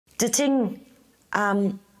The thing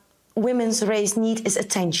women's race need is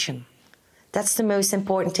attention. That's the most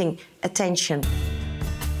important thing, attention.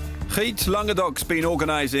 Griet Langedock's been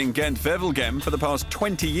organising Gent-Wevelgem for the past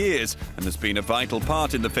 20 years and has been a vital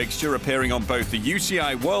part in the fixture, appearing on both the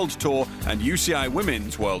UCI World Tour and UCI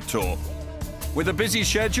Women's World Tour. With a busy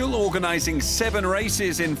schedule, organising 7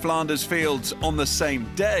 races in Flanders fields on the same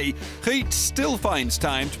day, Griet still finds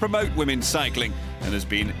time to promote women's cycling and has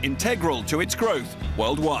been integral to its growth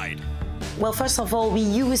worldwide. Well, first of all, we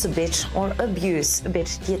use a bit, or abuse a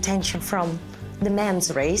bit, the attention from the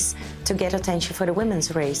men's race to get attention for the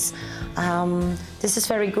women's race. This is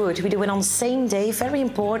very good. We do it on the same day, very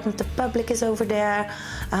important. The public is over there,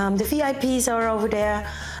 the VIPs are over there,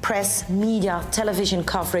 press, media, television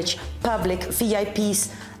coverage, public,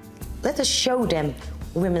 VIPs. Let us show them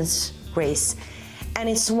women's race. And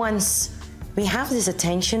it's once we have this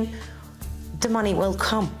attention, the money will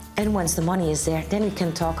come. And once the money is there, then we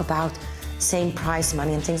can talk about same prize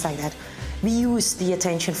money and things like that. We use the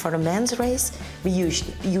attention for the men's race. We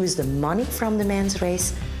use the money from the men's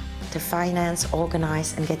race to finance,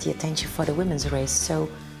 organize, and get the attention for the women's race. So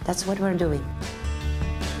that's what we're doing.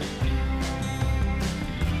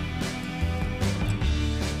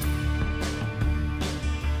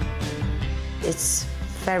 It's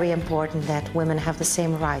very important that women have the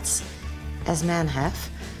same rights as men have.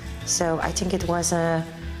 So I think it was a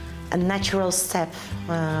natural step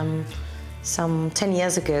some 10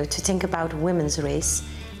 years ago to think about women's race.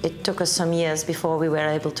 It took us some years before we were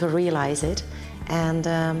able to realize it, and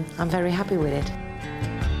I'm very happy with it.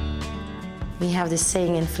 We have this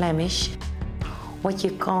saying in Flemish, what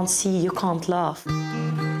you can't see, you can't laugh.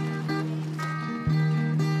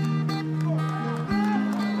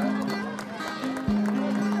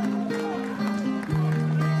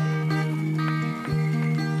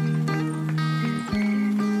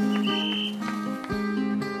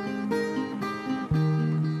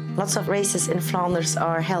 Lots of races in Flanders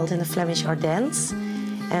are held in the Flemish Ardennes,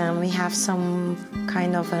 and we have some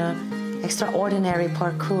kind of extraordinary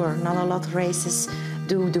parcours. Not a lot of races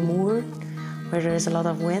do the Moor, where there is a lot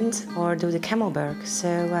of wind, or do the Camelberg.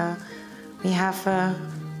 So we have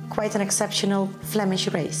quite an exceptional Flemish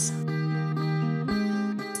race.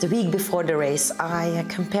 The week before the race, I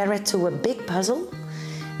compare it to a big puzzle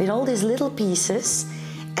with all these little pieces.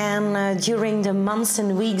 And during the months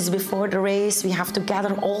and weeks before the race, we have to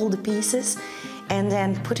gather all the pieces, and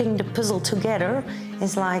then putting the puzzle together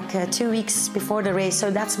is like 2 weeks before the race. So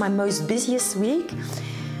that's my most busiest week,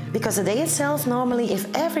 because the day itself, normally, if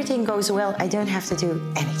everything goes well, I don't have to do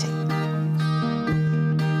anything.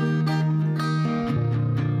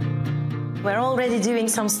 We're already doing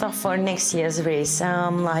some stuff for next year's race,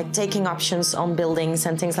 like taking options on buildings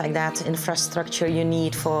and things like that, infrastructure you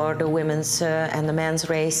need for the women's and the men's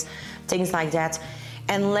race, things like that.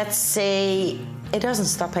 And let's say it doesn't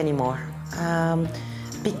stop anymore,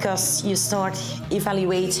 because you start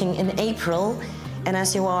evaluating in April, and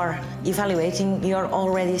as you are evaluating, you're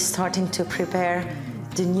already starting to prepare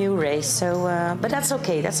the new race. So, but that's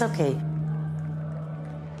okay, that's okay.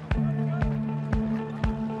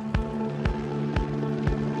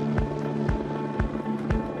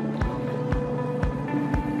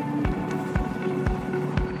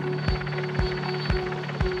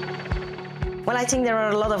 Well, I think there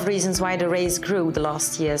are a lot of reasons why the race grew the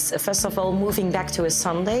last years. First of all, moving back to a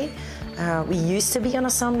Sunday. We used to be on a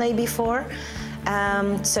Sunday before,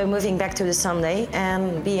 so moving back to the Sunday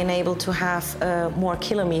and being able to have more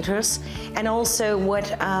kilometers. And also what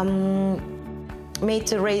made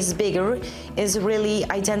the race bigger is really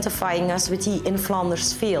identifying us with the in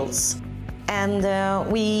Flanders fields. And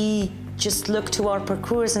we just looked to our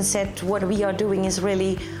parcours and said what we are doing is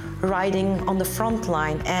really riding on the front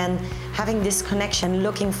line and having this connection,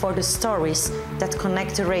 looking for the stories that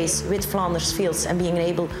connect the race with Flanders fields, and being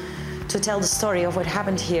able to tell the story of what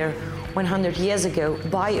happened here 100 years ago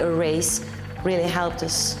by a race really helped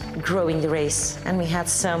us growing the race. And we had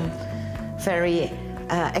some very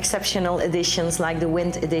exceptional editions like the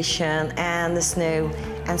wind edition and the snow,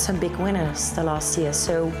 and some big winners the last year.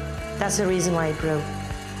 So that's the reason why it grew.